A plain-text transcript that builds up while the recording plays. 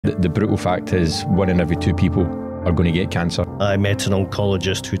The brutal fact is 1 in every 2 people are going to get cancer. I met an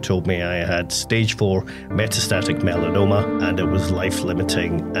oncologist who told me I had stage 4 metastatic melanoma and it was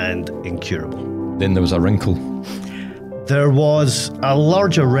life-limiting and incurable. Then there was a wrinkle. There was a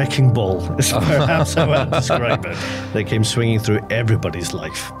larger wrecking ball, is perhaps how I'd describe it, that came swinging through everybody's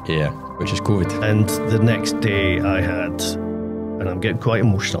life. Yeah, which is COVID. And the next day I had, and I'm getting quite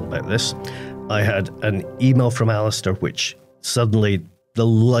emotional about this, I had an email from Alistair which suddenly the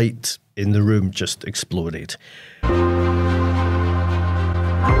light in the room just exploded.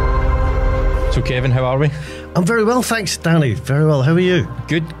 So Kevin, how are we? I'm very well, thanks, Danny. Very well. How are you?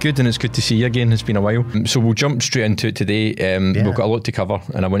 Good, and it's good to see you again. It's been a while. So we'll jump straight into it today. We've got a lot to cover,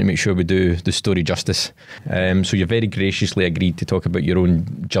 and I want to make sure we do the story justice. So you very graciously agreed to talk about your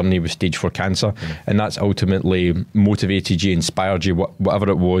own journey with stage 4 cancer, and that's ultimately motivated you, inspired you, whatever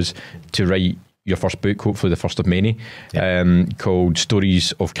it was, to write your first book, hopefully the first of many, called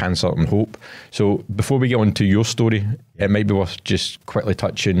Stories of Cancer and Hope. So before we get on to your story, it might be worth just quickly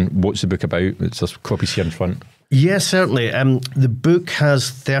touching what's the book about. There's copies here in front. Yes, certainly. The book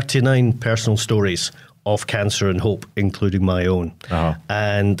has 39 personal stories of cancer and hope, including my own.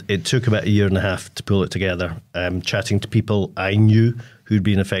 And it took about 1.5 years to pull it together, chatting to people I knew who'd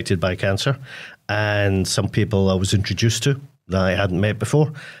been affected by cancer, and some people I was introduced to that I hadn't met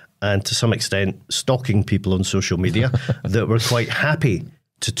before, and to some extent stalking people on social media that were quite happy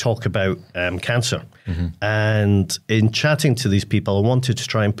to talk about cancer. And in chatting to these people, I wanted to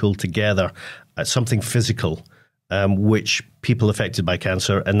try and pull together something physical, which people affected by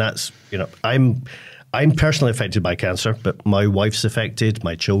cancer, and that's, you know, I'm personally affected by cancer, but my wife's affected,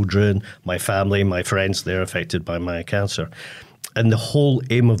 my children, my family, my friends, they're affected by my cancer. And the whole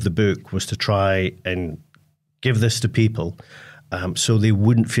aim of the book was to try and give this to people so they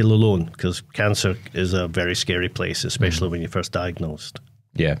wouldn't feel alone, because cancer is a very scary place, especially when you're first diagnosed.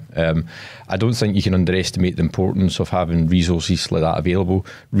 Yeah, I don't think you can underestimate the importance of having resources like that available,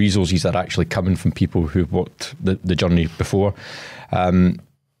 resources that are actually coming from people who've walked the journey before. The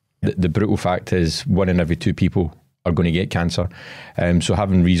brutal fact is 1 in every 2 people are going to get cancer. So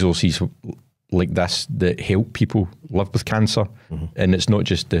having resources like this that help people live with cancer, and it's not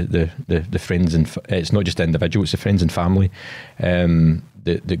just the friends, and it's not just the individual, it's the friends and family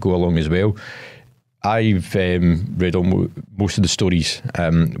that go along as well. I've read most of the stories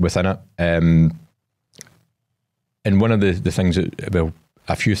within it, and one of the things that, well,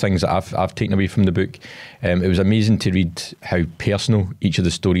 a few things that I've taken away from the book, it was amazing to read how personal each of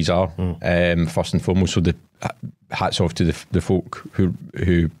the stories are. First and foremost, so the hats off to the folk who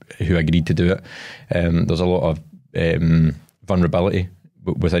agreed to do it. There's a lot of vulnerability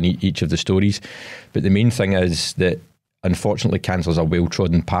within each of the stories, but the main thing is that unfortunately cancer is a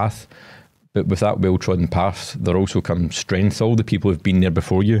well-trodden path, but with that well-trodden path there also comes strength. All the people who've been there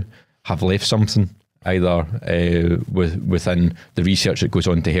before you have left something, either within the research that goes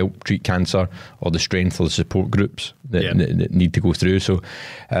on to help treat cancer, or the strength or the support groups that need to go through. So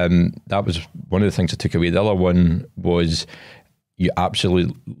that was one of the things I took away. The other one was you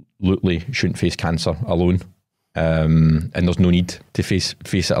absolutely shouldn't face cancer alone, and there's no need to face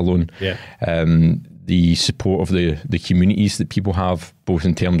it alone. The support of the communities that people have, both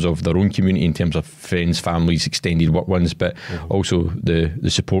in terms of their own community, in terms of friends, families, extended work ones, but also the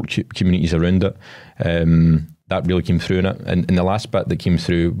support communities around it. That really came through in it. And the last bit that came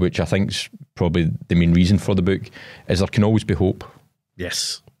through, which I think is probably the main reason for the book, is there can always be hope.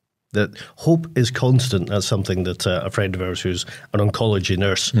 Yes. That hope is constant. That's something that a friend of ours who's an oncology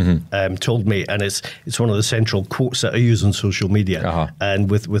nurse told me, and it's one of the central quotes that I use on social media and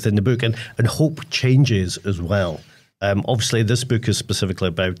within the book. And hope changes as well. Obviously, this book is specifically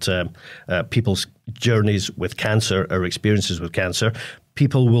about people's journeys with cancer or experiences with cancer.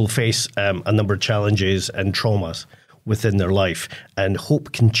 People will face a number of challenges and traumas within their life, and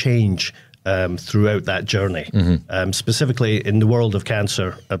hope can change throughout that journey. Specifically in the world of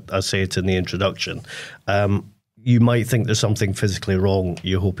cancer, I say it in the introduction, you might think there's something physically wrong.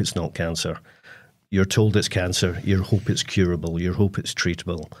 You hope it's not cancer. You're told it's cancer. You hope it's curable. You hope it's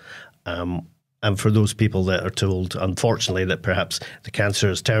treatable. And for those people that are told, unfortunately, that perhaps the cancer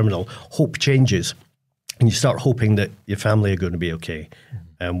is terminal, hope changes. And you start hoping that your family are going to be okay.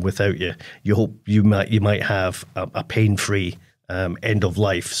 Without you, you hope you might have a pain-free end of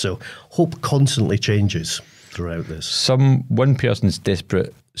life. So hope constantly changes throughout this. One person's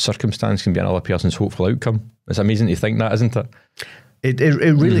desperate circumstance can be another person's hopeful outcome. It's amazing to think that, isn't it? It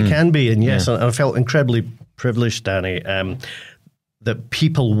really can be. And yes, I felt incredibly privileged, Danny, that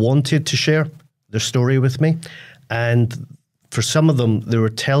people wanted to share their story with me. And for some of them, they were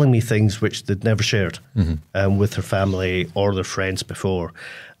telling me things which they'd never shared with their family or their friends before.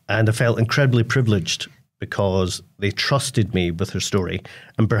 And I felt incredibly privileged because they trusted me with her story,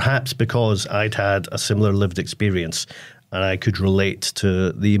 and perhaps because I'd had a similar lived experience and I could relate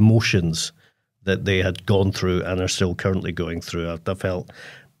to the emotions that they had gone through and are still currently going through. I felt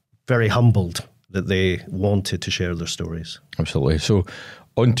very humbled that they wanted to share their stories. Absolutely. So,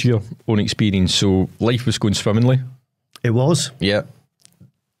 on to your own experience. So, life was going swimmingly? It was. Yeah.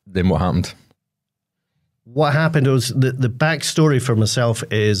 Then what happened? What happened was the backstory for myself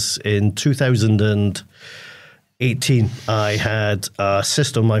is in 2018, I had a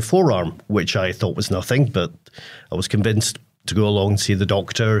cyst on my forearm, which I thought was nothing, but I was convinced to go along and see the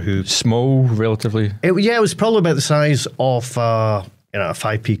doctor. Who small, relatively? It was probably about the size of a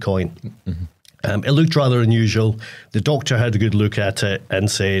 5p coin. Mm-hmm. It looked rather unusual. The doctor had a good look at it and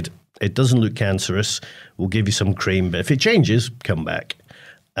said, "It doesn't look cancerous. We'll give you some cream, but if it changes, come back."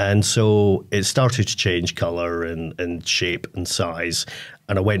 And so it started to change colour and shape and size.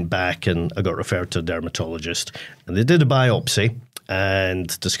 And I went back and I got referred to a dermatologist. And they did a biopsy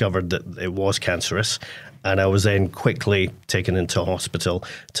and discovered that it was cancerous. And I was then quickly taken into hospital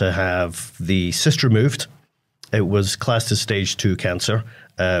to have the cyst removed. It was classed as stage 2 cancer.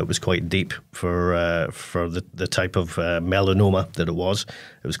 It was quite deep for the type of melanoma that it was.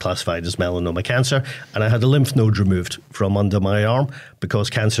 It was classified as melanoma cancer. And I had a lymph node removed from under my arm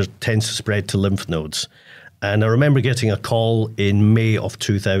because cancer tends to spread to lymph nodes. And I remember getting a call in May of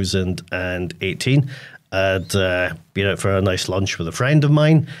 2018. I'd been out for a nice lunch with a friend of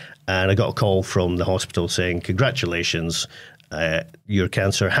mine, and I got a call from the hospital saying, "Congratulations, your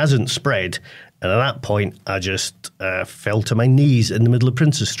cancer hasn't spread." And at that point, I just fell to my knees in the middle of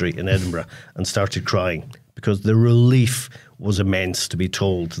Princes Street in Edinburgh and started crying because the relief was immense to be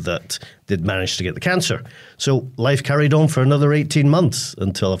told that they'd managed to get the cancer. So life carried on for another 18 months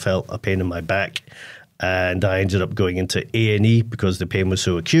until I felt a pain in my back. And I ended up going into A&E because the pain was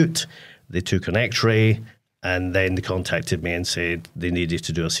so acute. They took an x-ray and then they contacted me and said they needed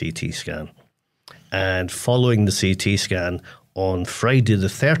to do a CT scan. And following the CT scan, on Friday the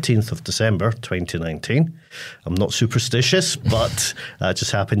 13th of December 2019. I'm not superstitious, but that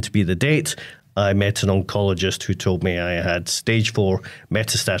just happened to be the date. I met an oncologist who told me I had stage 4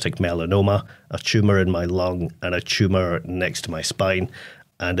 metastatic melanoma, a tumour in my lung and a tumour next to my spine,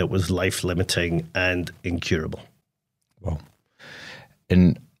 and it was life-limiting and incurable. Wow.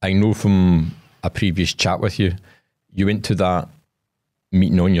 And I know from a previous chat with you, you went to that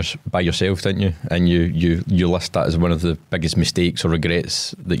meeting by yourself, didn't you? And you list that as one of the biggest mistakes or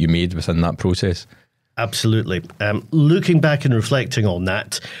regrets that you made within that process. Absolutely. Looking back and reflecting on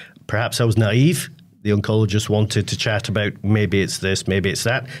that, perhaps I was naive. The oncologist wanted to chat about maybe it's this, maybe it's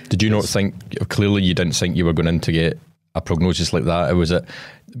that. Did you not think, clearly you didn't think you were going in to get a prognosis like that? Or was it,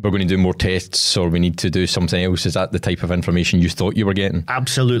 we're going to do more tests or we need to do something else? Is that the type of information you thought you were getting?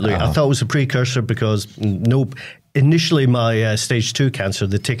 Absolutely. I thought it was a precursor because initially my stage 2 cancer,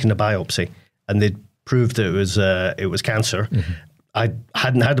 they'd taken a biopsy and they'd proved that it was cancer. Mm-hmm. I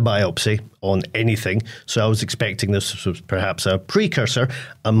hadn't had a biopsy on anything, so I was expecting this was perhaps a precursor.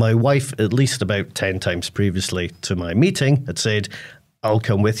 And my wife, at least about 10 times previously to my meeting, had said, "I'll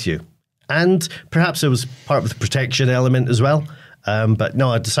come with you." And perhaps it was part of the protection element as well. But no,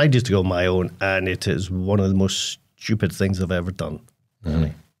 I decided to go on my own, and it is one of the most stupid things I've ever done.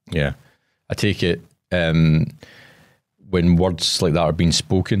 Mm. Yeah. I take it when words like that are being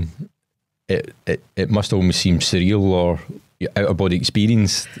spoken, it must almost seem surreal or out-of-body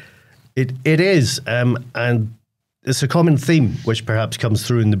experience. It is, and it's a common theme which perhaps comes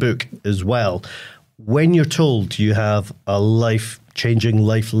through in the book as well. When you're told you have a life-changing,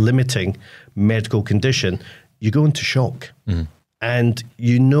 life-limiting medical condition, you go into shock. Mm-hmm. And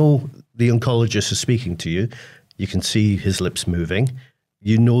you know the oncologist is speaking to you. You can see his lips moving.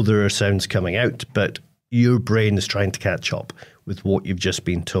 You know there are sounds coming out, but your brain is trying to catch up with what you've just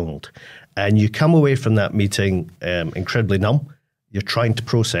been told. And you come away from that meeting incredibly numb. You're trying to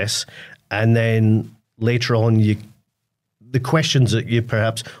process. And then later on, the questions that you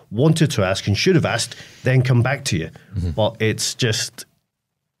perhaps wanted to ask and should have asked then come back to you. Mm-hmm. But it's just,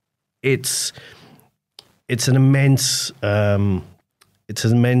 it's an immense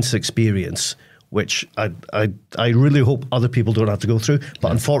experience, which I really hope other people don't have to go through.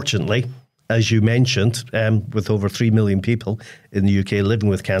 But unfortunately, as you mentioned, with over 3 million people in the UK living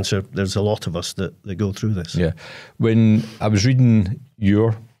with cancer, there's a lot of us that go through this. Yeah. When I was reading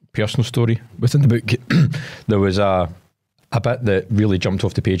your personal story within the book, there was a bit that really jumped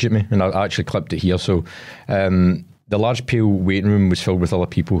off the page at me, and I actually clipped it here. So The large pale waiting room was filled with other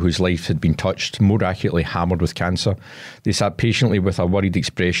people whose lives had been touched, more accurately hammered with cancer. They sat patiently with a worried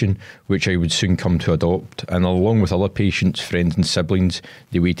expression, which I would soon come to adopt, and along with other patients, friends and siblings,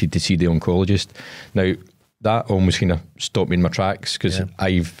 they waited to see the oncologist. Now, that almost kind of stopped me in my tracks, because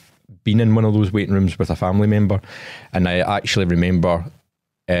I've been in one of those waiting rooms with a family member, and I actually remember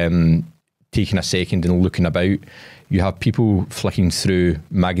taking a second and looking about. You have people flicking through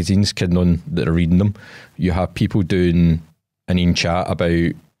magazines, kidding on that are reading them. You have people doing an in chat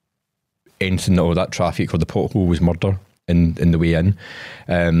about anything, or that traffic or the pothole was murder in the way in.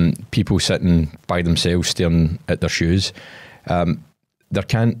 People sitting by themselves staring at their shoes. There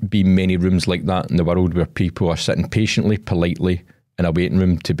can't be many rooms like that in the world where people are sitting patiently, politely in a waiting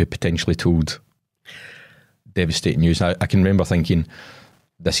room to be potentially told devastating news. I can remember thinking,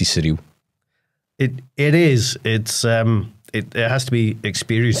 this is surreal. It is. It's it has to be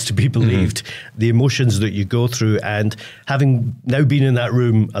experienced to be believed. The emotions that you go through, and having now been in that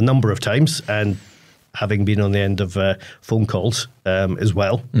room a number of times, and having been on the end of phone calls as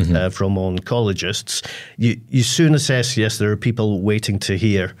well from oncologists, you soon assess. Yes, there are people waiting to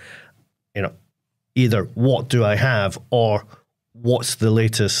hear, either what do I have or what's the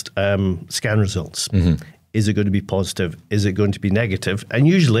latest scan results. Is it going to be positive? Is it going to be negative? And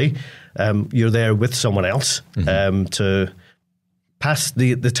usually you're there with someone else to pass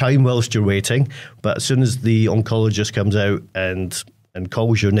the time whilst you're waiting. But as soon as the oncologist comes out and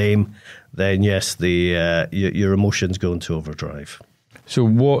calls your name, then yes, your emotions go into overdrive. So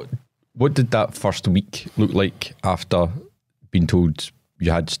what did that first week look like after being told you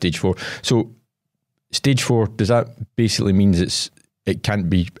had stage 4? So stage 4, does that basically means it can't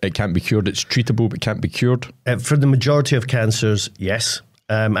be cured? It's treatable but can't be cured? For the majority of cancers, yes.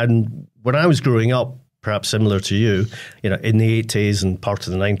 And when I was growing up, perhaps similar to you, in the 80s and part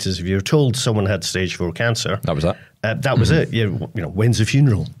of the 90s, if you were told someone had stage 4 cancer, that was that. That was it. When's the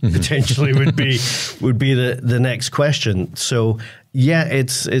funeral? Potentially would be the next question. So yeah,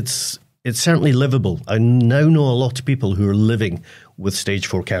 it's certainly livable. I now know a lot of people who are living with stage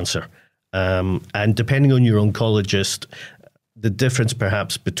 4 cancer, and depending on your oncologist, the difference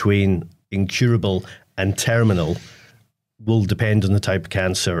perhaps between incurable and terminal will depend on the type of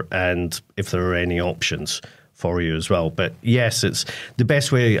cancer and if there are any options for you as well. But yes, it's the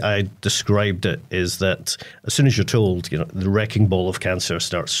best way I described it is that as soon as you're told, the wrecking ball of cancer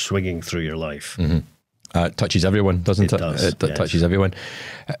starts swinging through your life. It touches everyone, doesn't it? Does, it touches everyone.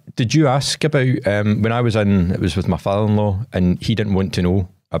 Did you ask about, when I was it was with my father-in-law, and he didn't want to know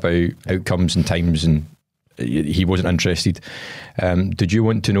about outcomes and times, and he wasn't interested. Did you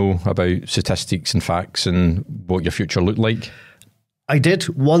want to know about statistics and facts and what your future looked like? I did.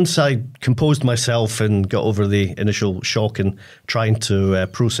 Once I composed myself and got over the initial shock and trying to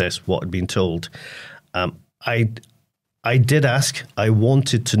process what had been told, I did ask. I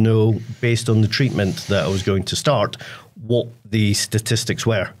wanted to know, based on the treatment that I was going to start, what the statistics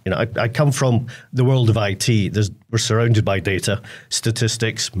were. I come from the world of IT. We're surrounded by data,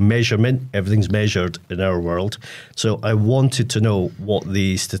 statistics, measurement. Everything's measured in our world. So I wanted to know what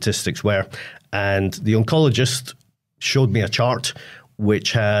the statistics were. And the oncologist showed me a chart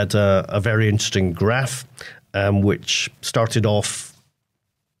which had a very interesting graph, which started off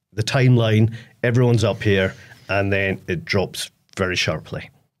the timeline. Everyone's up here, and then it drops very sharply.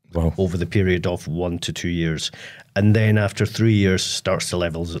 Wow. Over the period of 1 to 2 years. And then after 3 years starts to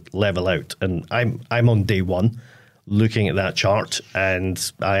level out. And I'm on day 1 looking at that chart,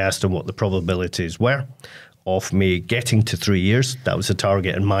 and I asked him what the probabilities were of me getting to 3 years. That was a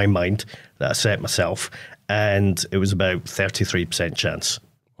target in my mind that I set myself, and it was about 33% chance.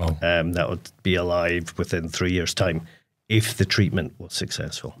 Wow. That would be alive within 3 years' time if the treatment was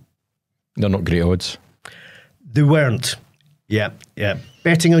successful. They're not great odds. They weren't. Yeah.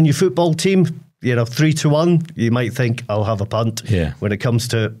 Betting on your football team, 3-1, you might think I'll have a punt. Yeah. When it comes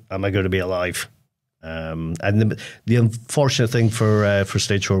to, am I going to be alive? And the unfortunate thing for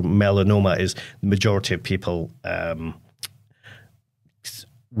stage 4 melanoma is the majority of people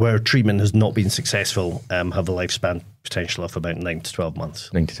where treatment has not been successful have a lifespan potential of about 9 to 12 months.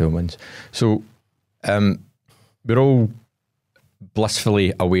 9 to 12 months. So we're all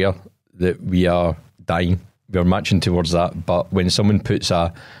blissfully aware that we are dying. We're marching towards that. But when someone puts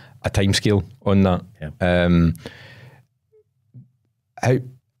a timescale on that,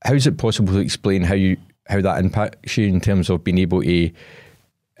 how is it possible to explain how that impacts you in terms of being able to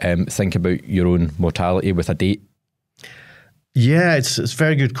think about your own mortality with a date? Yeah, it's a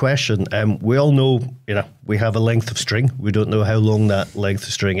very good question. We all know, we have a length of string. We don't know how long that length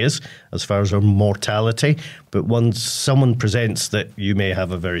of string is as far as our mortality. But once someone presents that you may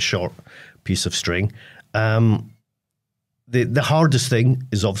have a very short piece of string, the hardest thing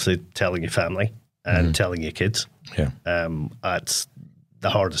is obviously telling your family and telling your kids. Yeah. That's the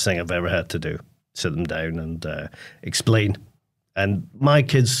hardest thing I've ever had to do. Sit them down and explain. And my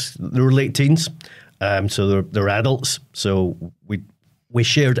kids, they were late teens, so they're adults. So we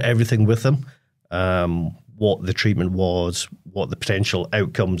shared everything with them, what the treatment was, what the potential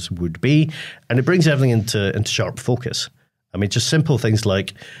outcomes would be, and it brings everything into sharp focus. I mean, just simple things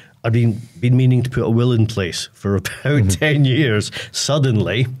like, I've been meaning to put a will in place for about 10 years.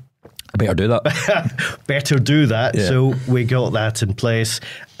 Suddenly, I better do that. Better do that. Yeah. So we got that in place,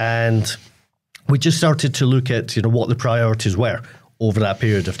 and we just started to look at, what the priorities were over that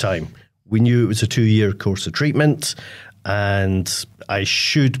period of time. We knew it was a 2-year course of treatment, and I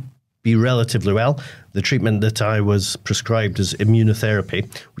should be relatively well. The treatment that I was prescribed is immunotherapy,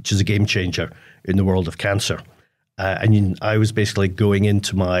 which is a game changer in the world of cancer. And I was basically going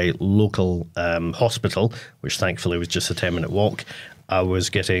into my local hospital, which thankfully was just a 10-minute walk. I was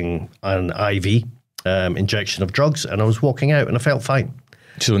getting an IV injection of drugs, and I was walking out, and I felt fine.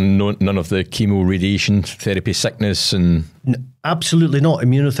 So none of the chemo, radiation therapy, sickness and... Absolutely not.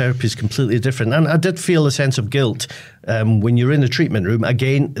 Immunotherapy is completely different. And I did feel a sense of guilt when you're in the treatment room.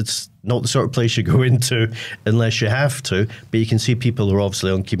 Again, it's not the sort of place you go into unless you have to, but you can see people who are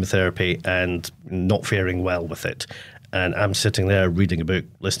obviously on chemotherapy and not faring well with it. And I'm sitting there reading a book,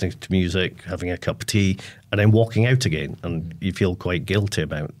 listening to music, having a cup of tea, and then walking out again. And you feel quite guilty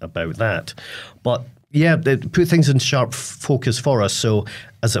about that. But yeah, they put things in sharp focus for us. So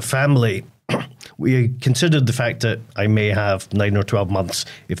as a family, we considered the fact that I may have 9 or 12 months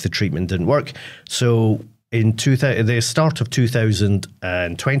if the treatment didn't work. So in the start of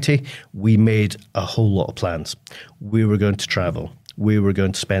 2020, we made a whole lot of plans. We were going to travel. We were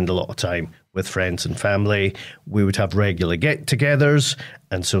going to spend a lot of time with friends and family. We would have regular get-togethers.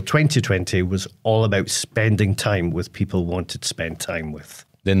 And so 2020 was all about spending time with people we wanted to spend time with.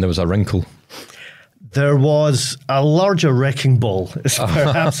 Then there was a wrinkle. There was a larger wrecking ball, is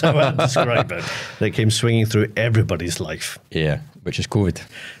perhaps how I'd describe it, that came swinging through everybody's life. Yeah, which is COVID.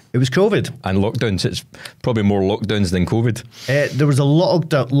 It was COVID. And lockdowns. It's probably more lockdowns than COVID. There was a lot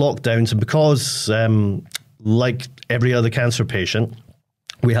of lockdowns, and because, like every other cancer patient,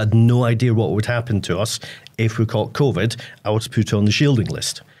 we had no idea what would happen to us if we caught COVID. I was put on the shielding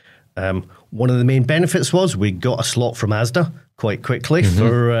list. One of the main benefits was we got a slot from Asda quite quickly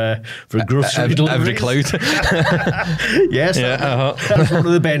for grocery deliveries. Every cloud. Yes, that's one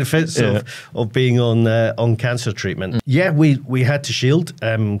of the benefits of being on cancer treatment. Yeah, we had to shield.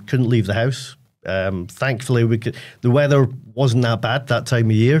 Couldn't leave the house. Thankfully, the weather wasn't that bad that time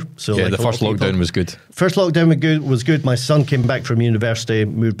of year. So yeah, the first lockdown was good. First lockdown was good. My son came back from university,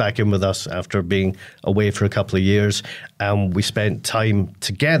 moved back in with us after being away for a couple of years, and we spent time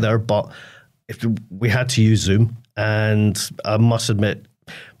together. But we had to use Zoom, and I must admit,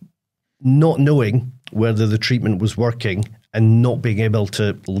 not knowing whether the treatment was working and not being able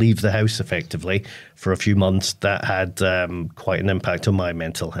to leave the house effectively for a few months, that had quite an impact on my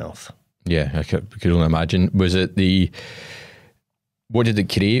mental health. Yeah, I could only imagine. Was it what did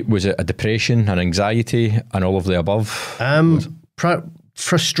it create? Was it a depression, an anxiety, and all of the above?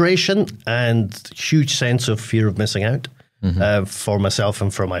 Frustration and huge sense of fear of missing out for myself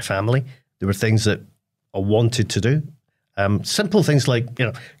and for my family. There were things that I wanted to do. Simple things like,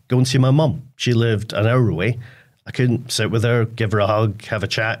 go and see my mum. She lived an hour away. I couldn't sit with her, give her a hug, have a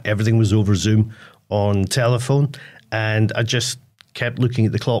chat. Everything was over Zoom, on telephone. And I just kept looking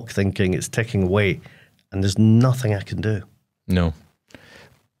at the clock thinking it's ticking away and there's nothing I can do. No.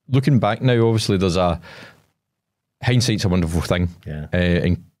 Looking back now, obviously hindsight's a wonderful thing. Yeah.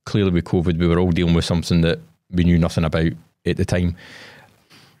 And clearly with COVID, we were all dealing with something that we knew nothing about at the time.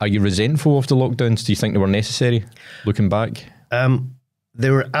 Are you resentful of the lockdowns? Do you think they were necessary, looking back? They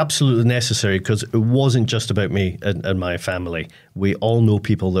were absolutely necessary because it wasn't just about me and my family. We all know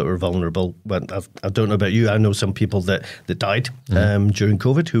people that were vulnerable. But I don't know about you. I know some people that died during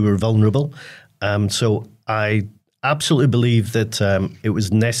COVID who were vulnerable. So I absolutely believe that it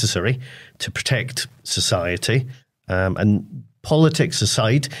was necessary to protect society. And politics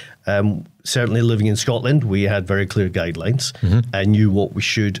aside, certainly living in Scotland, we had very clear guidelines and knew what we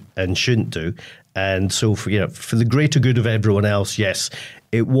should and shouldn't do. And so for the greater good of everyone else, yes,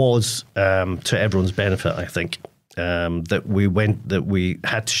 it was to everyone's benefit, I think, that we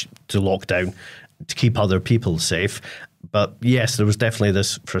had to lock down to keep other people safe. But yes, there was definitely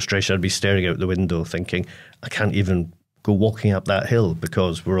this frustration. I'd be staring out the window thinking, I can't even go walking up that hill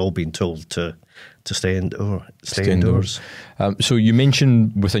because we're all being told to stay indoors. So you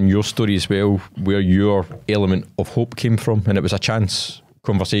mentioned within your story as well where your element of hope came from, and it was a chance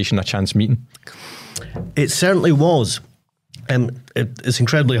conversation, a chance meeting. It certainly was. It's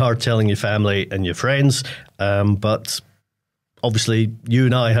incredibly hard telling your family and your friends, but obviously you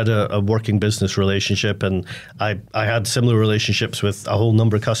and I had a working business relationship, and I had similar relationships with a whole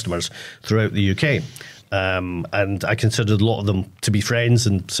number of customers throughout the UK. And I considered a lot of them to be friends,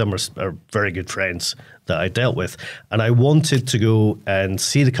 and some are very good friends that I dealt with. And I wanted to go and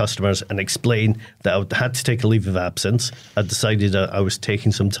see the customers and explain that I had to take a leave of absence. I decided I was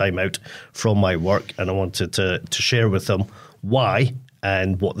taking some time out from my work, and I wanted to share with them why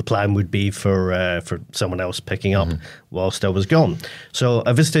and what the plan would be for someone else picking up whilst I was gone. So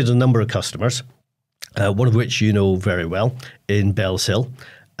I visited a number of customers, one of which you know very well, in Bells Hill.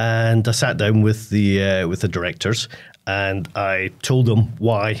 And I sat down with the directors, and I told them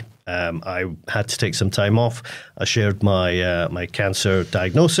why I had to take some time off. I shared my cancer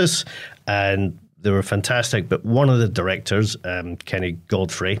diagnosis, and they were fantastic. But one of the directors, Kenny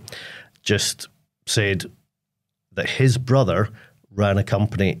Godfrey, just said that his brother ran a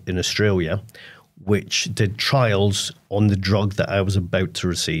company in Australia which did trials on the drug that I was about to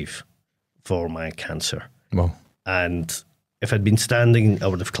receive for my cancer. Wow. And if I'd been standing, I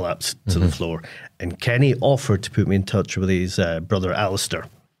would have collapsed to the floor. And Kenny offered to put me in touch with his brother Alistair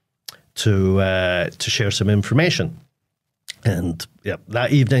to share some information. And yeah,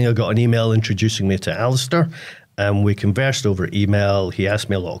 that evening I got an email introducing me to Alistair, and we conversed over email. He asked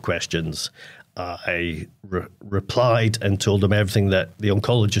me a lot of questions. I replied and told him everything that the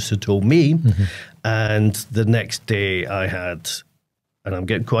oncologist had told me. And the next day I had, and I'm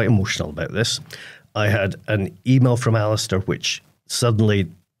getting quite emotional about this, I had an email from Alistair, which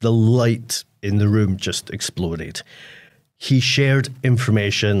suddenly the light in the room just exploded. He shared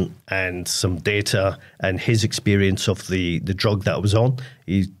information and some data and his experience of the drug that I was on.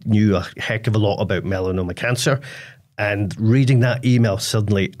 He knew a heck of a lot about melanoma cancer. And reading that email,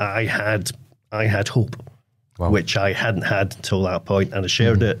 suddenly I had hope, which I hadn't had until that point. And I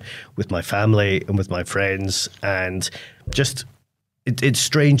shared it with my family and with my friends, and just it's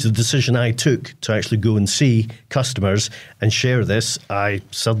strange the decision I took to actually go and see customers and share this. I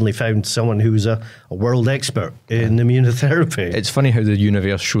suddenly found someone who's a world expert in immunotherapy. It's funny how the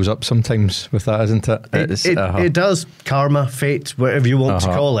universe shows up sometimes with that, isn't it? It does. Karma, fate, whatever you want to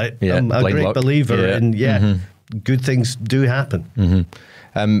call it. Yeah. I'm a great believer in, good things do happen.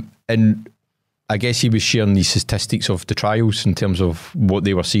 And I guess he was sharing these statistics of the trials in terms of what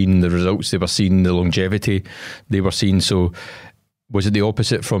they were seeing, the results they were seeing, the longevity they were seeing. So was it the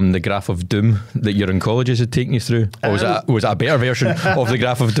opposite from the graph of doom that your oncologist had taken you through? Or was it a better version of the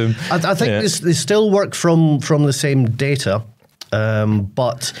graph of doom? I think they still work from the same data,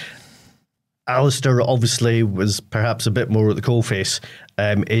 but Alistair obviously was perhaps a bit more at the coalface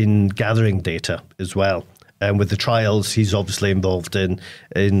in gathering data as well. And with the trials, he's obviously involved in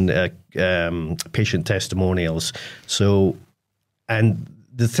patient testimonials. So, and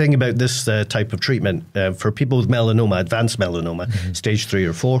the thing about this type of treatment, for people with melanoma, advanced melanoma, stage 3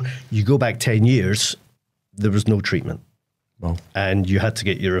 or 4, you go back 10 years, there was no treatment. Wow. And you had to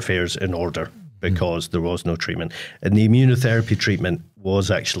get your affairs in order because there was no treatment. And the immunotherapy treatment was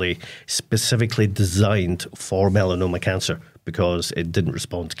actually specifically designed for melanoma cancer because it didn't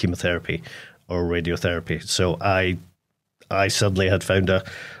respond to chemotherapy or radiotherapy. So I suddenly had found a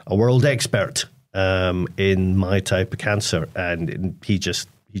world expert in my type of cancer, and he just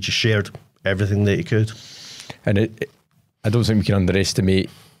shared everything that he could. And I don't think we can underestimate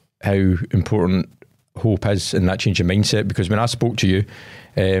how important hope is in that change of mindset, because when I spoke to you,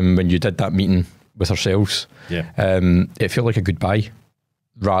 when you did that meeting with ourselves, it felt like a goodbye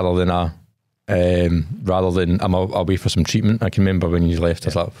rather than I'm away for some treatment. I can remember when you left, I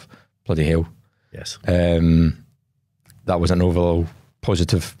was like, bloody hell. Yes. That was an overall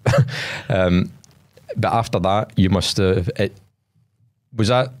positive. But after that, you must have,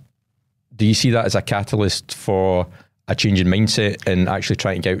 do you see that as a catalyst for a change in mindset and actually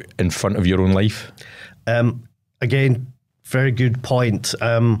trying to get out in front of your own life? Again, very good point.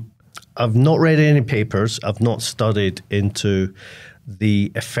 I've not read any papers. I've not studied into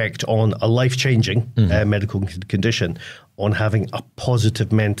the effect on a life-changing medical condition on having a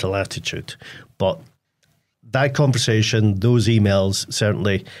positive mental attitude. But that conversation, those emails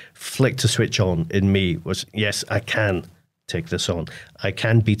certainly flicked a switch on in me. Was, yes, I can take this on. I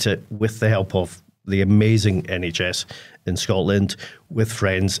can beat it with the help of the amazing NHS in Scotland, with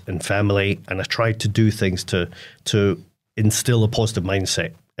friends and family. And I tried to do things to instill a positive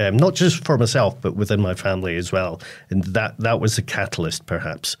mindset, not just for myself, but within my family as well. And that was the catalyst,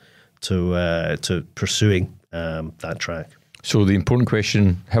 perhaps, to pursuing that track. So the important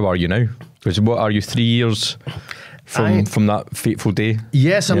question, how are you now? Because what are you, 3 years from that fateful day?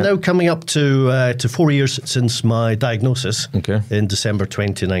 Yes, I'm now coming up to 4 years since my diagnosis in December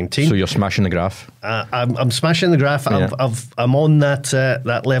 2019. So you're smashing the graph. I'm smashing the graph. I'm on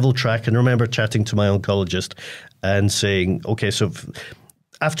that level track, and I remember chatting to my oncologist and saying, okay, so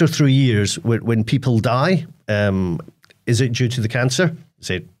after 3 years, when people die, is it due to the cancer? I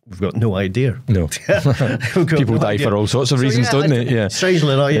said, we've got no idea. No. People die for all sorts of reasons, don't they? Yeah.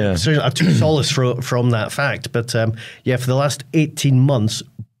 Strangely enough, I took solace from that fact. But for the last 18 months,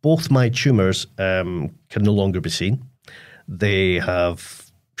 both my tumours can no longer be seen. They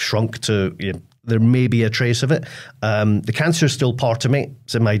have shrunk to, there may be a trace of it. The cancer is still part of me.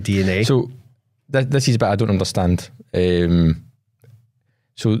 It's in my DNA. So this is what I don't understand.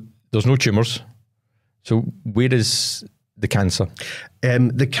 So there's no tumours. So where is the cancer?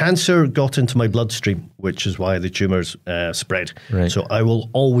 The cancer got into my bloodstream, which is why the tumours spread. Right. So I will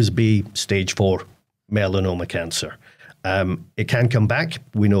always be stage 4 melanoma cancer. It can come back.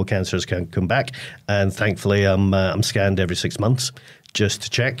 We know cancers can come back. And thankfully, I'm scanned every 6 months just to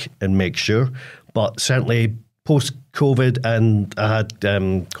check and make sure. But certainly post-COVID, and I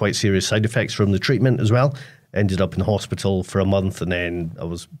had quite serious side effects from the treatment as well. Ended up in hospital for a month, and then I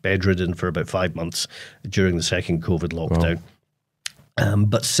was bedridden for about 5 months during the second COVID lockdown. Wow.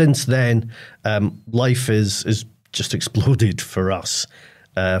 But since then, life is just exploded for us,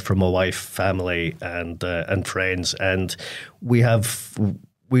 for my wife, family, and friends, and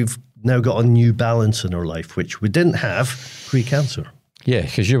we've now got a new balance in our life, which we didn't have pre-cancer. Yeah,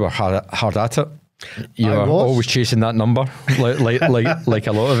 because you were hard at it. You are always chasing that number, like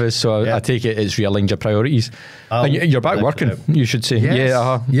a lot of us. So I take it it's realigned your priorities. And you're back working, you should say. Yes.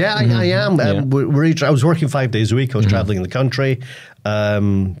 I am. I was working 5 days a week. I was traveling in the country,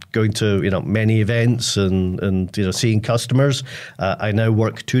 going to many events and seeing customers. I now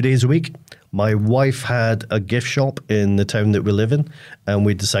work 2 days a week. My wife had a gift shop in the town that we live in, and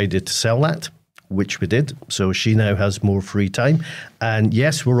we decided to sell that, which we did. So she now has more free time. And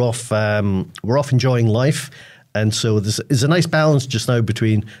yes, we're off enjoying life. And so this is a nice balance just now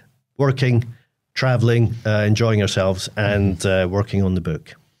between working, traveling, enjoying ourselves, and working on the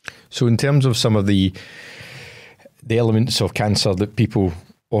book. So in terms of some of the elements of cancer that people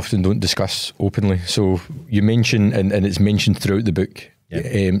often don't discuss openly. So you mention, and it's mentioned throughout the book,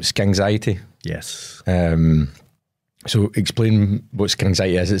 anxiety. Yes. So explain what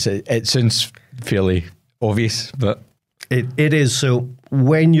anxiety is. It sounds fairly obvious, but... It is. So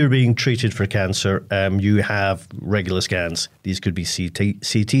when you're being treated for cancer, you have regular scans. These could be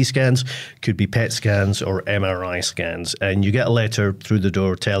CT scans, could be PET scans or MRI scans. And you get a letter through the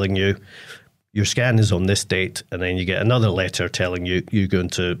door telling you your scan is on this date. And then you get another letter telling you you're going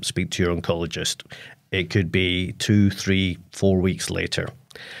to speak to your oncologist. It could be 2, 3, 4 weeks later.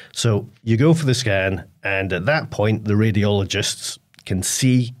 So you go for the scan, and at that point, the radiologists can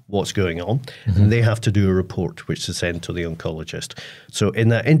see what's going on, and they have to do a report, which is sent to the oncologist. So in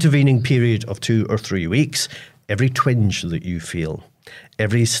that intervening period of 2 or 3 weeks, every twinge that you feel,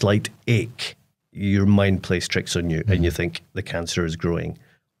 every slight ache, your mind plays tricks on you, and you think the cancer is growing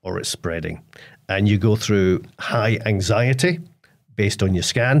or it's spreading. And you go through high anxiety based on your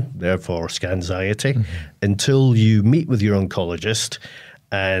scan, therefore scanxiety, until you meet with your oncologist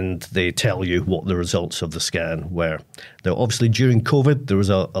and they tell you what the results of the scan were. Now, obviously, during COVID, there was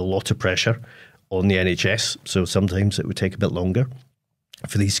a lot of pressure on the NHS, so sometimes it would take a bit longer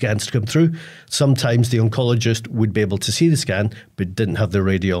for these scans to come through. Sometimes the oncologist would be able to see the scan, but didn't have the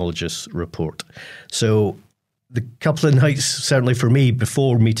radiologist's report. So the couple of nights, certainly for me,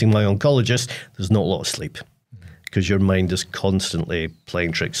 before meeting my oncologist, there's not a lot of sleep, because your mind is constantly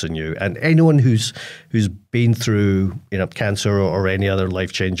playing tricks on you. And anyone who's been through cancer or any other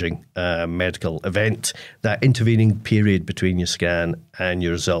life-changing medical event, that intervening period between your scan and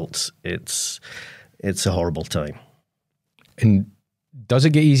your results, it's a horrible time. And does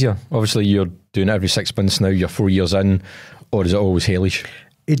it get easier? Obviously, you're doing it every 6 months now, you're 4 years in, or is it always hellish?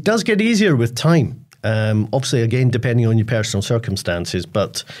 It does get easier with time. Obviously, again, depending on your personal circumstances,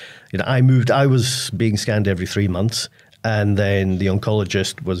 but I was being scanned every 3 months, and then the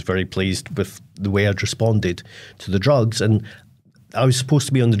oncologist was very pleased with the way I'd responded to the drugs. And I was supposed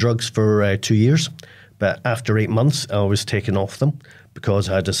to be on the drugs for 2 years, but after 8 months, I was taken off them because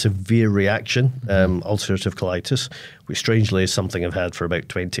I had a severe reaction, ulcerative colitis, which strangely is something I've had for about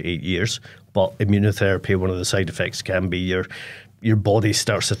 28 years. But immunotherapy, one of the side effects can be your body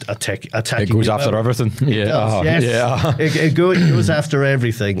starts attacking. It goes after everything. Yeah. Yes. It goes after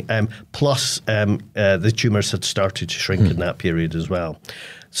everything. Plus, the tumours had started to shrink in that period as well.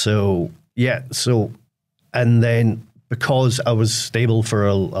 So, and then because I was stable for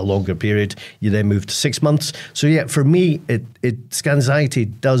a longer period, you then move to 6 months. So yeah, for me, anxiety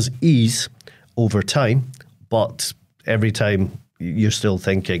does ease over time, but every time you're still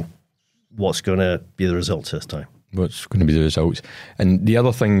thinking, what's going to be the results this time? What's going to be the results? And the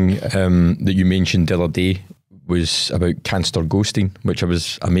other thing that you mentioned the other day was about cancer ghosting, which I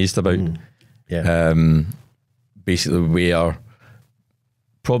was amazed about. Yeah. Basically, where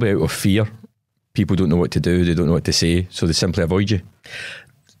probably out of fear, people don't know what to do, they don't know what to say, so they simply avoid you.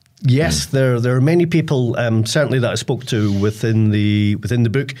 Yes, there are many people, certainly that I spoke to within the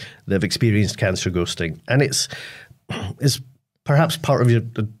book, that have experienced cancer ghosting, and it's perhaps part of your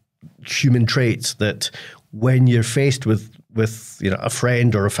human traits that when you're faced with a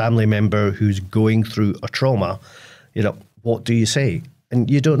friend or a family member who's going through a trauma, what do you say? And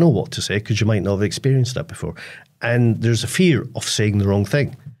you don't know what to say because you might not have experienced that before. And there's a fear of saying the wrong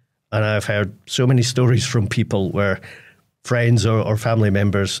thing. And I've heard so many stories from people where friends or family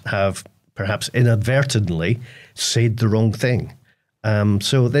members have perhaps inadvertently said the wrong thing.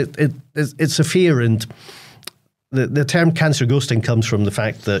 So it's a fear. And the term cancer ghosting comes from the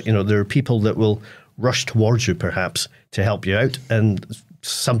fact that, there are people that will rush towards you perhaps to help you out. And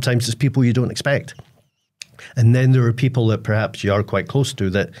sometimes it's people you don't expect. And then there are people that perhaps you are quite close to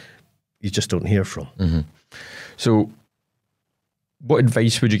that you just don't hear from. Mm-hmm. So what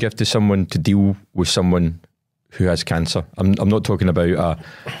advice would you give to someone to deal with someone who has cancer? I'm not talking about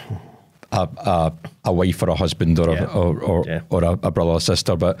a wife or a husband or a brother or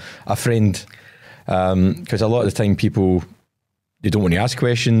sister, but a friend. Because a lot of the time people, they don't want to ask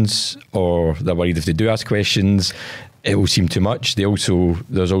questions, or they're worried if they do ask questions, it will seem too much.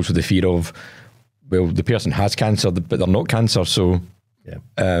 There's also the fear of, well, the person has cancer, but they're not cancer, so they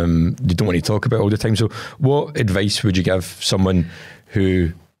don't want to talk about it all the time. So what advice would you give someone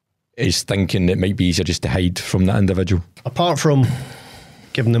who is thinking it might be easier just to hide from that individual? Apart from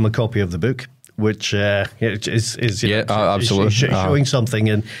giving them a copy of the book, which is absolutely showing something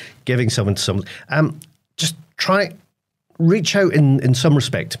and giving someone something. Just reach out in some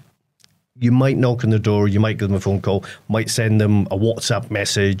respect. You might knock on the door, you might give them a phone call, might send them a WhatsApp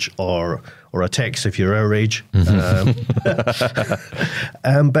message or a text if you're our age.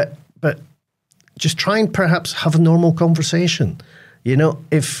 But just try and perhaps have a normal conversation.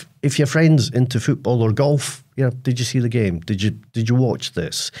 If your friend's into football or golf, did you see the game? Did you watch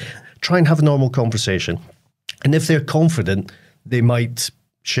this? Try and have a normal conversation. And if they're confident, they might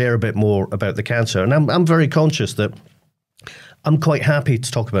share a bit more about the cancer. And I'm very conscious that I'm quite happy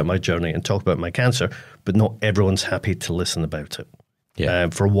to talk about my journey and talk about my cancer, but not everyone's happy to listen about it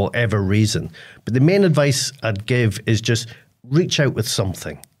for whatever reason. But the main advice I'd give is just reach out with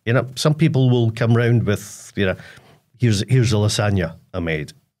something. Some people will come round with, here's a lasagna I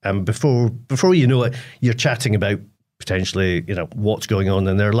made. And before you know it, you're chatting about potentially, what's going on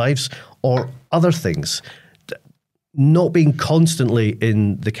in their lives or other things. Not being constantly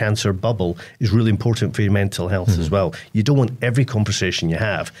in the cancer bubble is really important for your mental health as well. You don't want every conversation you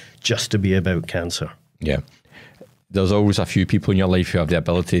have just to be about cancer. Yeah. There's always a few people in your life who have the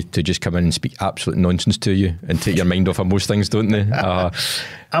ability to just come in and speak absolute nonsense to you and take your mind off of most things, don't they?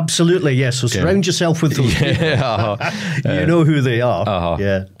 Absolutely, yes. So surround yourself with those people. You know who they are.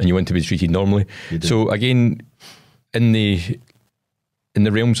 Yeah. And you want to be treated normally. So again, in the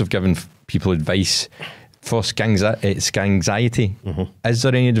realms of giving people advice, for anxiety, is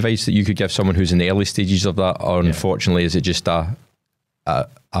there any advice that you could give someone who's in the early stages of that, or unfortunately is it just a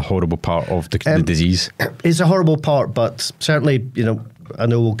horrible part of the disease? It's a horrible part, but certainly, I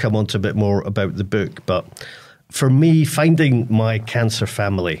know we'll come on to a bit more about the book, but for me, finding my cancer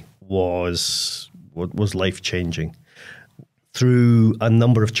family was life-changing. Through a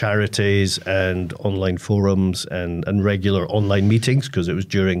number of charities and online forums and regular online meetings, because it was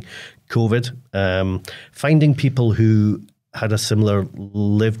during COVID, finding people who had a similar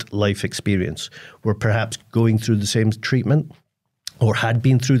lived life experience, were perhaps going through the same treatment or had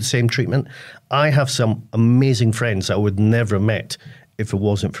been through the same treatment. I have some amazing friends I would never have met if it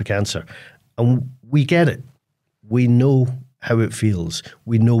wasn't for cancer. And we get it. We know how it feels.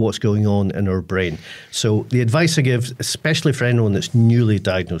 We know what's going on in our brain. So the advice I give, especially for anyone that's newly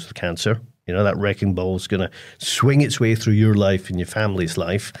diagnosed with cancer, that wrecking ball is going to swing its way through your life and your family's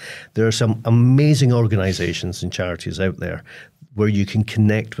life. There are some amazing organizations and charities out there where you can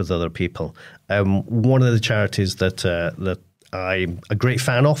connect with other people. One of the charities that I'm a great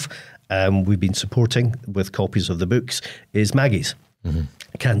fan of, we've been supporting with copies of the books, is Maggie's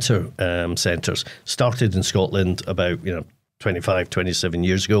Cancer Centres. Started in Scotland about 25, 27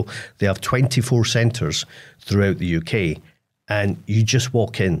 years ago. They have 24 centres throughout the UK, and you just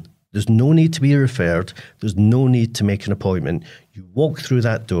walk in There's no need to be referred. There's no need to make an appointment. You walk through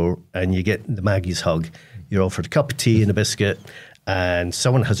that door and you get the Maggie's hug. You're offered a cup of tea and a biscuit, and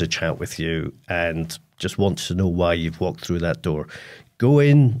someone has a chat with you and just wants to know why you've walked through that door. Go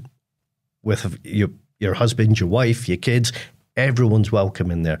in with your husband, your wife, your kids. Everyone's welcome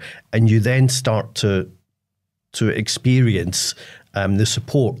in there. And you then start to experience the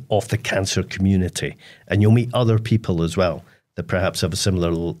support of the cancer community. And you'll meet other people as well that perhaps have a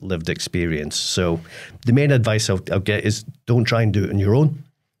similar lived experience. So the main advice I'll get is don't try and do it on your own.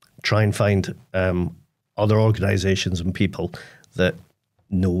 Try and find other organisations and people that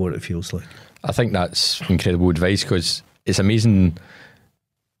know what it feels like. I think that's incredible advice, because it's amazing.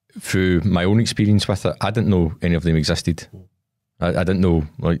 Through my own experience with it, I didn't know any of them existed. I didn't know,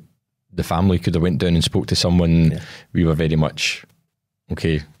 like, the family could have went down and spoke to someone. Yeah. We were very much,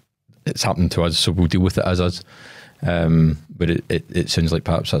 okay, it's happened to us, so we'll deal with it as us. But it sounds like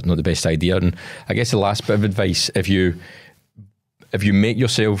perhaps that's not the best idea. And I guess the last bit of advice, if you make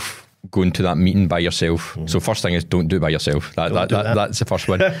yourself go into that meeting by yourself, so first thing is don't do it by yourself. That's the first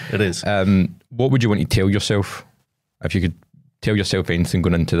one. It is. What would you want to tell yourself? If you could tell yourself anything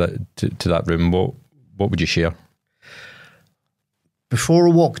going into that room, what would you share? Before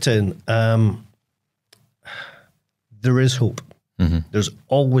I walked in, there is hope. Mm-hmm. There's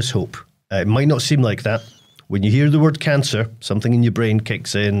always hope. It might not seem like that. When you hear the word cancer, something in your brain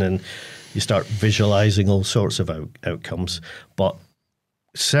kicks in and you start visualizing all sorts of outcomes. But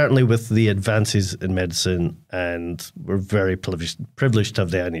certainly with the advances in medicine, and we're very privileged to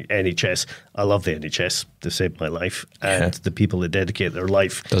have the NHS. I love the NHS. They saved my life, and the people that dedicate their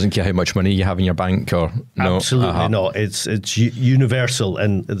life. Doesn't care how much money you have in your bank, or no? Absolutely not. It's universal.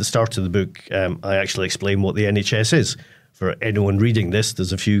 And at the start of the book, I actually explain what the NHS is. For anyone reading this,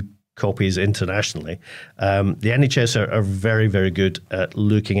 there's a few copies internationally. The NHS are very, very good at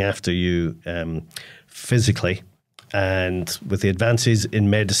looking after you physically. And with the advances in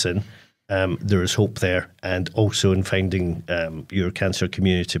medicine, there is hope there. And also in finding your cancer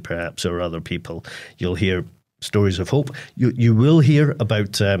community, perhaps, or other people, you'll hear stories of hope. You will hear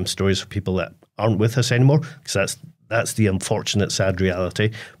about stories of people that aren't with us anymore, because that's the unfortunate, sad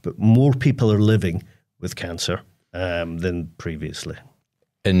reality. But more people are living with cancer than previously.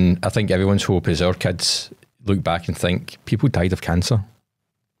 And I think everyone's hope is our kids look back and think, people died of cancer.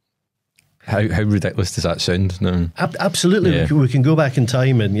 How ridiculous does that sound? No. Absolutely. Yeah. We can go back in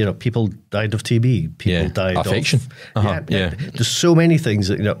time and, people died of TB. People died of affection. There's so many things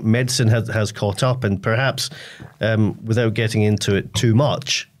that, medicine has caught up, and perhaps without getting into it too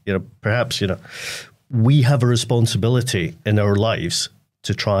much, perhaps, we have a responsibility in our lives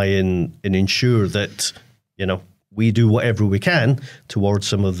to try and ensure that, we do whatever we can towards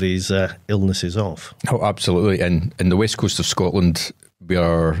some of these illnesses off. Oh, absolutely. And in the west coast of Scotland, we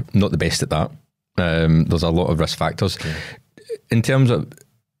are not the best at that. There's a lot of risk factors. Yeah. In terms of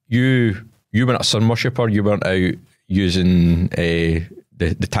you weren't a sun worshipper. You weren't out using the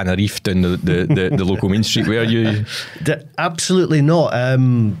Tanarife down the local main street, were you? Absolutely not.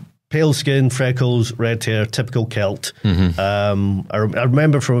 Pale skin, freckles, red hair, typical Celt. Mm-hmm. I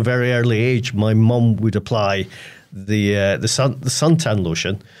remember from a very early age, my mum would apply the suntan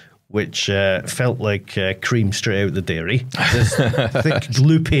lotion, which felt like cream straight out the dairy. This thick,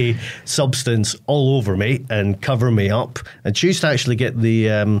 gloopy substance all over me and cover me up. And she used to actually get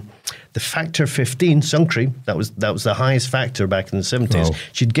the Factor 15 sun cream. That was the highest factor back in the 70s. Oh.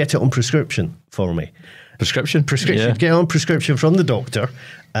 She'd get it on prescription for me. Prescription? Yeah. She'd get on prescription from the doctor.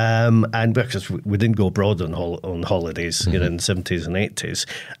 And because we didn't go abroad on holidays, in the 70s and 80s.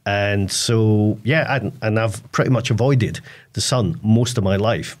 And so, and I've pretty much avoided the sun most of my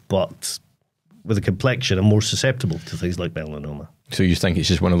life, but with a complexion, I'm more susceptible to things like melanoma. So you think it's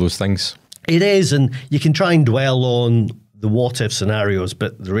just one of those things? It is, and you can try and dwell on the what-if scenarios,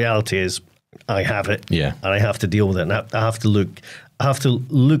 but the reality is I have it, and I have to deal with it, and I have to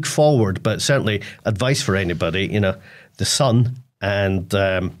look forward. But certainly advice for anybody, the sun and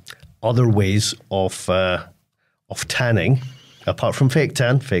other ways of tanning, apart from fake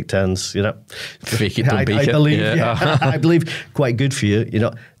tans, fake it, don't bake it. I believe quite good for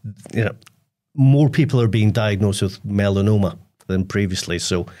you. More people are being diagnosed with melanoma than previously,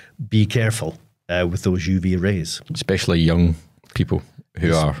 so be careful with those UV rays, especially young people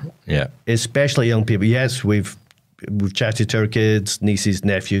who are especially young people. Yes, we've chatted to our kids, nieces,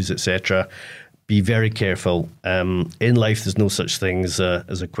 nephews, etc. Be very careful. In life, there's no such thing as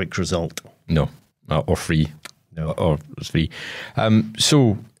a quick result. No, or free. No, or it's free.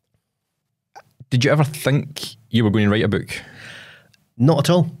 So, did you ever think you were going to write a book? Not at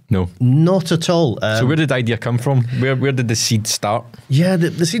all. No. Not at all. So where did the idea come from? Where did the seed start? Yeah,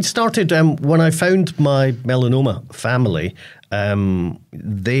 the seed started when I found my melanoma family.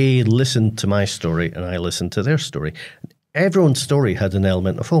 They listened to my story and I listened to their story. Everyone's story had an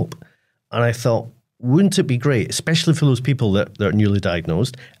element of hope. And I thought, wouldn't it be great, especially for those people that are newly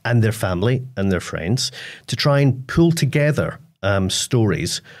diagnosed and their family and their friends, to try and pull together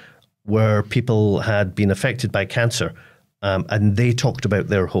stories where people had been affected by cancer and they talked about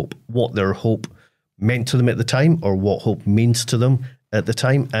their hope, what their hope meant to them at the time or what hope means to them at the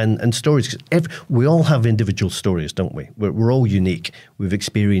time, and stories. We all have individual stories, don't we? We're all unique. We've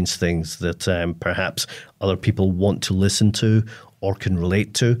experienced things that perhaps other people want to listen to or can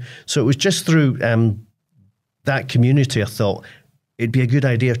relate to. So it was just through that community I thought it'd be a good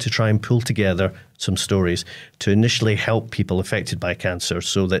idea to try and pull together some stories to initially help people affected by cancer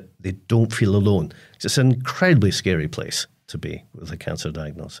so that they don't feel alone. It's an incredibly scary place to be with a cancer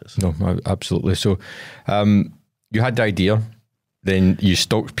diagnosis. No, absolutely. So you had the idea, then you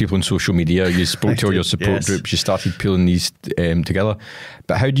stalked people on social media, you spoke to all your support groups, you started pulling these together.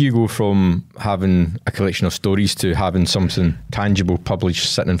 But how do you go from having a collection of stories to having something tangible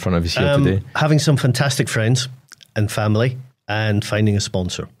published sitting in front of us here today? Having some fantastic friends and family and finding a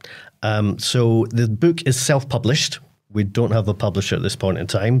sponsor. So the book is self-published. We don't have a publisher at this point in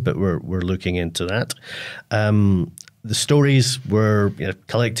time, but we're looking into that. The stories were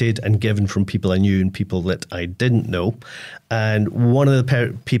collected and given from people I knew and people that I didn't know. And one of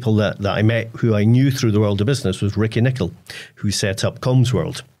the people that I met who I knew through the world of business was Ricky Nichol, who set up Comms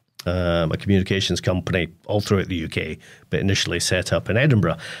World, a communications company all throughout the UK, but initially set up in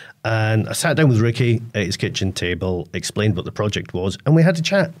Edinburgh. And I sat down with Ricky at his kitchen table, explained what the project was, and we had a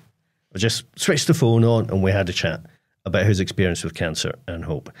chat. I just switched the phone on and we had a chat about his experience with cancer and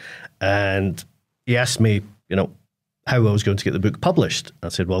hope. And he asked me, how I was going to get the book published. I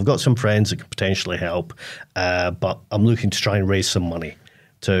said, well, I've got some friends that could potentially help, but I'm looking to try and raise some money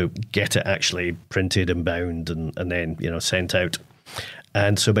to get it actually printed and bound and then, sent out.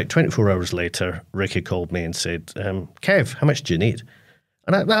 And so about 24 hours later, Ricky called me and said, Kev, how much do you need?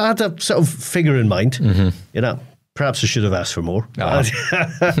 And I had a sort of figure in mind, perhaps I should have asked for more.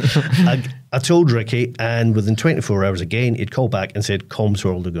 I told Ricky, and within 24 hours again, he'd called back and said, Comms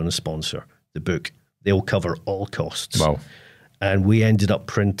World are going to sponsor the book. They'll cover all costs. Wow. And we ended up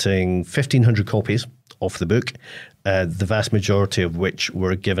printing 1,500 copies of the book, the vast majority of which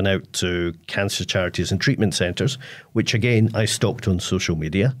were given out to cancer charities and treatment centres, which again, I stalked on social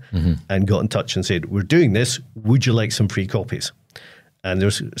media and got in touch and said, we're doing this, would you like some free copies? And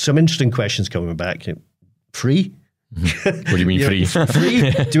there's some interesting questions coming back. Free? What do you mean free?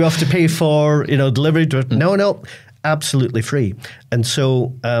 Free? Do you have to pay for delivery? No. Absolutely free. And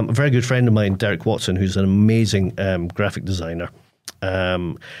so a very good friend of mine, Derek Watson, who's an amazing graphic designer,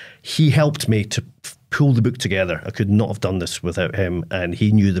 he helped me to pull the book together. I could not have done this without him. And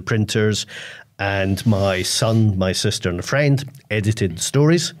he knew the printers. And my son, my sister, and a friend edited the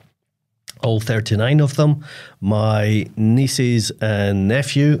stories, all 39 of them. My nieces and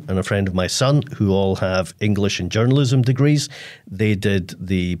nephew and a friend of my son, who all have English and journalism degrees, they did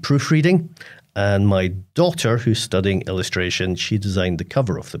the proofreading. And my daughter, who's studying illustration, she designed the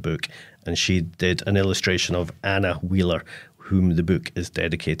cover of the book, and she did an illustration of Anna Wheeler, whom the book is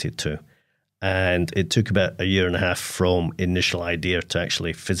dedicated to. And it took about a year and a half from initial idea to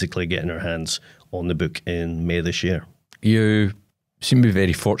actually physically getting her hands on the book in May this year. You seem to be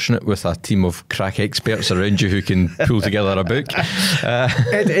very fortunate with a team of crack experts around you who can pull together a book.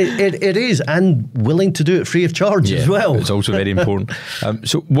 It is, and willing to do it free of charge as well. It's also very important.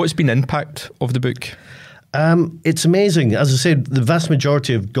 So what's been the impact of the book? It's amazing. As I said, the vast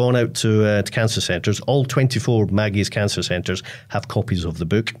majority have gone out to cancer centres. All 24 Maggie's cancer centres have copies of the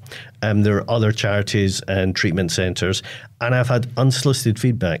book. There are other charities and treatment centres. And I've had unsolicited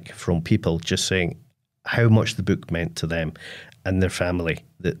feedback from people just saying how much the book meant to them and their family,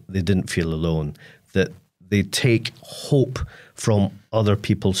 that they didn't feel alone, that they take hope from other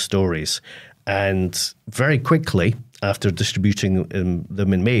people's stories. And very quickly, after distributing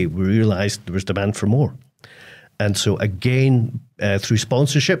them in May, we realised there was demand for more. And so again, through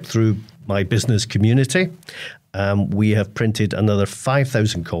sponsorship, through my business community, we have printed another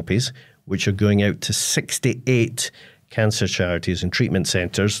 5,000 copies, which are going out to 68 cancer charities and treatment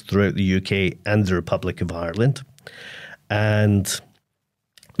centres throughout the UK and the Republic of Ireland. And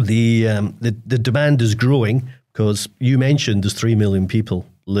the demand is growing because you mentioned there's 3 million people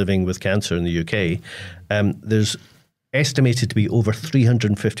living with cancer in the UK. There's estimated to be over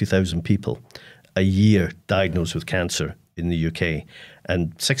 350,000 people a year diagnosed with cancer in the UK.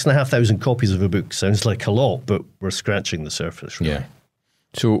 And 6,500 copies of a book sounds like a lot, but we're scratching the surface. Really.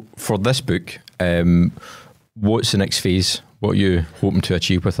 So for this book, what's the next phase? What are you hoping to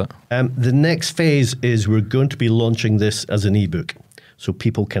achieve with it? The next phase is we're going to be launching this as an ebook, so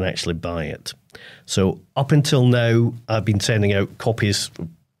people can actually buy it. So up until now, I've been sending out copies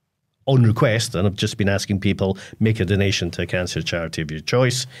on request, and I've just been asking people, make a donation to a cancer charity of your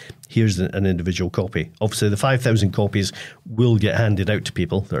choice. Here's an individual copy. Obviously, the 5,000 copies will get handed out to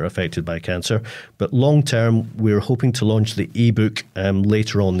people that are affected by cancer. But long term, we're hoping to launch the ebook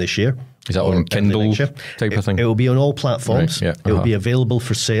later on this year. Is that on Kindle type of thing? It will be on all platforms. Right, yeah. It will be available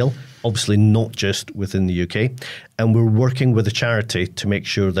for sale, obviously not just within the UK. And we're working with a charity to make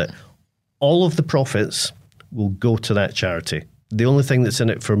sure that all of the profits will go to that charity. The only thing that's in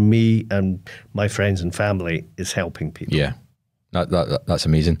it for me and my friends and family is helping people. Yeah, that's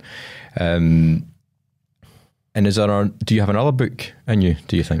amazing. And is there do you have another book in you,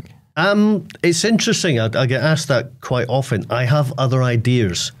 do you think? It's interesting. I get asked that quite often. I have other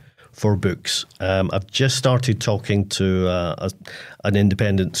ideas for books. I've just started talking to an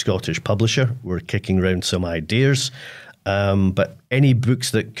independent Scottish publisher. We're kicking around some ideas. But any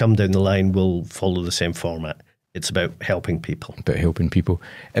books that come down the line will follow the same format. It's about helping people. About helping people.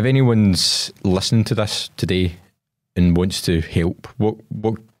 If anyone's listening to this today and wants to help,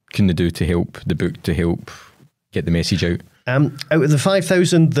 what can they do to help the book, to help get the message out? Out of the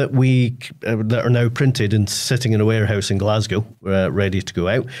 5,000 that that are now printed and sitting in a warehouse in Glasgow, ready to go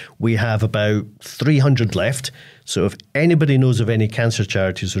out, we have about 300 left. So if anybody knows of any cancer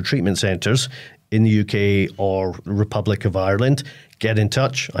charities or treatment centres in the UK or the Republic of Ireland, get in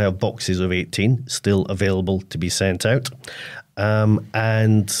touch. I have boxes of 18 still available to be sent out.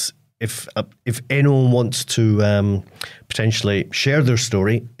 And if anyone wants to potentially share their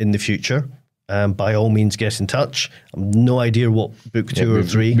story in the future, by all means, get in touch. No idea what book 2 or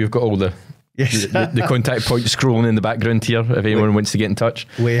 3. We've got all the contact points scrolling in the background here. If anyone wants to get in touch,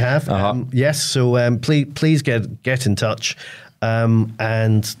 we have. Yes, so please get in touch.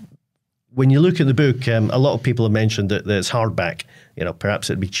 And when you look at the book, a lot of people have mentioned that it's hardback. Perhaps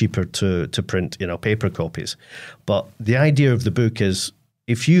it'd be cheaper to print, paper copies. But the idea of the book is,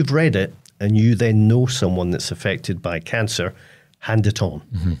 if you've read it and you then know someone that's affected by cancer, hand it on.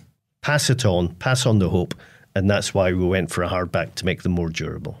 Mm-hmm. Pass it on, pass on the hope, and that's why we went for a hardback, to make them more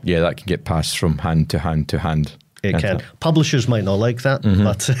durable. Yeah, that can get passed from hand to hand to hand. It can. Publishers might not like that, mm-hmm.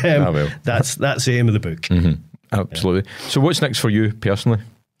 but that's the aim of the book. Mm-hmm. Absolutely. Yeah. So what's next for you personally?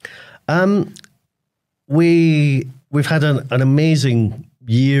 We've had an amazing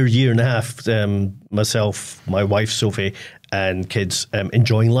year and a half, myself, my wife Sophie, and kids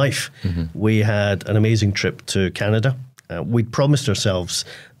enjoying life. Mm-hmm. We had an amazing trip to Canada. We'd promised ourselves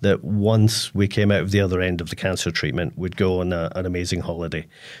that once we came out of the other end of the cancer treatment, we'd go on an amazing holiday.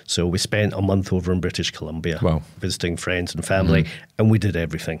 So we spent a month over in British Columbia, visiting friends and family, mm-hmm. and we did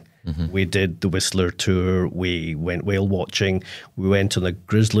everything. Mm-hmm. We did the Whistler tour, we went whale watching, we went on a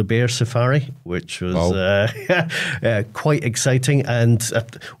grizzly bear safari, which was quite exciting. And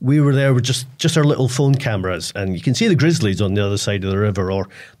we were there with just our little phone cameras, and you can see the grizzlies on the other side of the river, or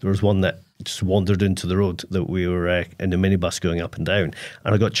there was one that just wandered into the road that we were in a minibus going up and down.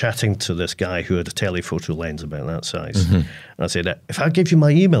 And I got chatting to this guy who had a telephoto lens about that size. Mm-hmm. And I said, if I give you my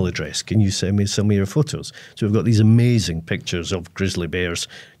email address, can you send me some of your photos? So we've got these amazing pictures of grizzly bears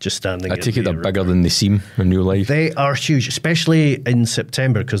just standing. I take it they're bigger than they seem in real life. They are huge, especially in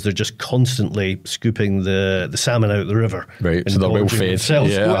September, because they're just constantly scooping the salmon out of the river. Right, so they're well fed.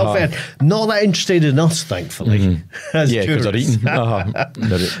 Yeah, well fed. Not that interested in us, thankfully. Mm-hmm. Yeah, because they're eating.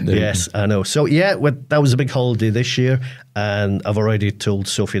 They're yes, I know. So yeah, that was a big holiday this year, and I've already told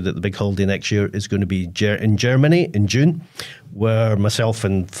Sophie that the big holiday next year is going to be in Germany in June, where myself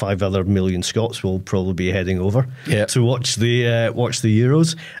and 5 other million Scots will probably be heading over to watch the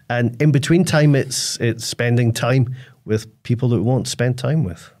Euros. And in between time, it's spending time with people that we want to spend time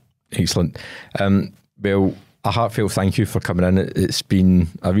with. Excellent. Well, a heartfelt thank you for coming in. It's been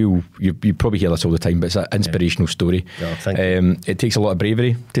a real, you probably hear this all the time, but it's an inspirational story. Oh, thank you. It takes a lot of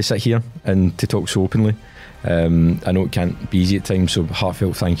bravery to sit here and to talk so openly. I know it can't be easy at times, so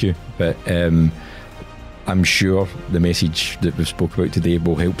heartfelt thank you. But I'm sure the message that we've spoke about today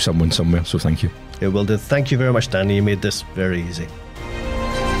will help someone somewhere, so thank you. It will do. Thank you very much, Danny. You made this very easy.